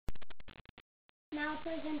Now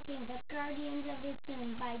presenting The Guardians of the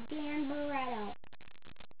Tomb by Dan Barreto.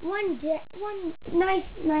 One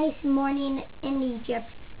nice morning in Egypt,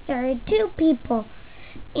 there were two people,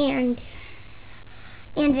 and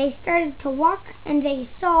they started to walk, and they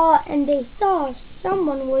saw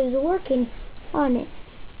someone was working on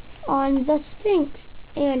the Sphinx,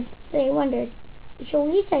 and they wondered, shall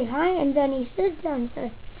we say hi? And then he sits down and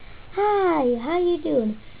says, hi, how you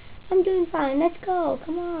doing? I'm doing fine, let's go,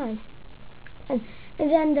 come on. And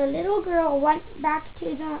then the little girl went back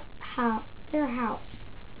to their house,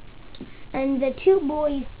 and the two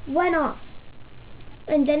boys went off.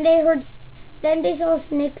 And then they saw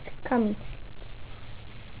snakes coming.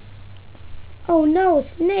 Oh no,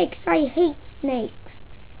 snakes! I hate snakes.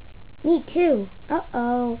 Me too.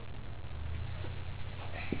 Uh-oh.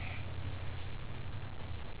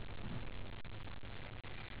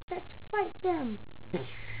 Let's fight them.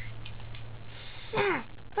 Ah!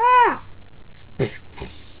 Ah!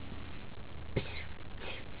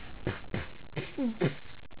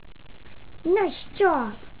 Nice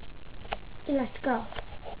job. Let's go.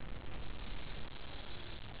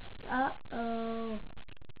 Uh-oh.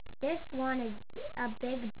 This one is a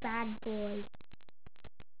big bad boy.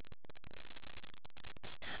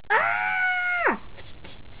 Ah!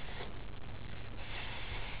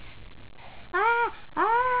 Ah!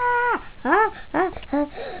 Ah! Ah! Ah! Ah!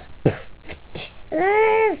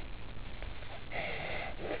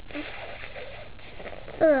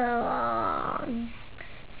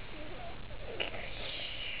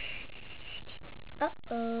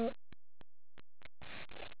 Uh-oh.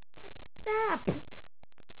 Stop!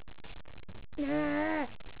 You're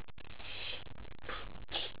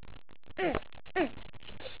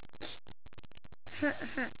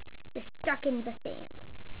stuck in the sand.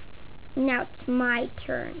 Now it's my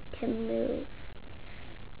turn to move.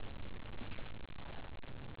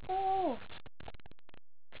 Oh!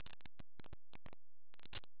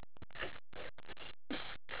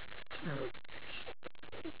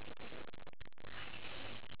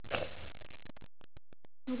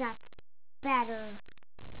 That's better.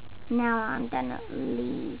 Now I'm gonna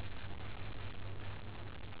leave.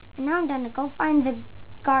 And now I'm gonna go find the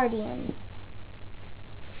Guardian.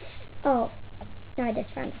 Oh, no, I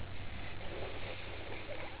just found it.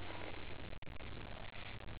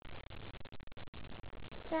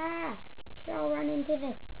 Ah, I'll run into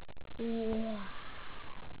this. Yeah.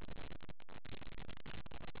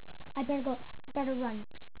 I better run.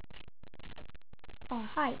 Oh,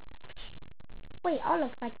 hi. Wait, I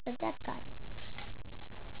look like the dead guy.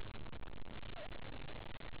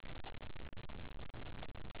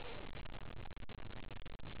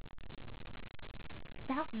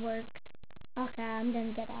 That worked. Okay, I'm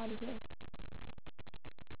gonna get out of here.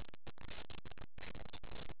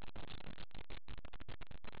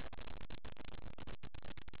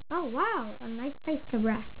 Oh wow, a nice place to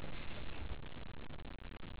rest.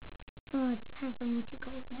 Oh, it's time for me to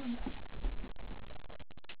go home.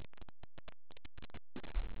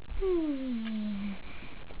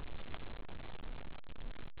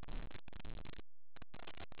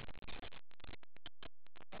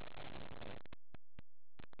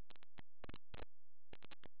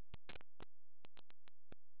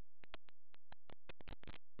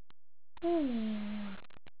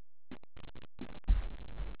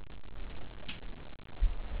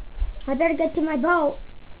 I better get to my boat.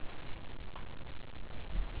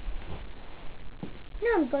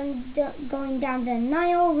 Now I'm going down the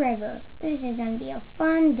Nile River. This is going to be a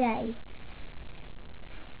fun day.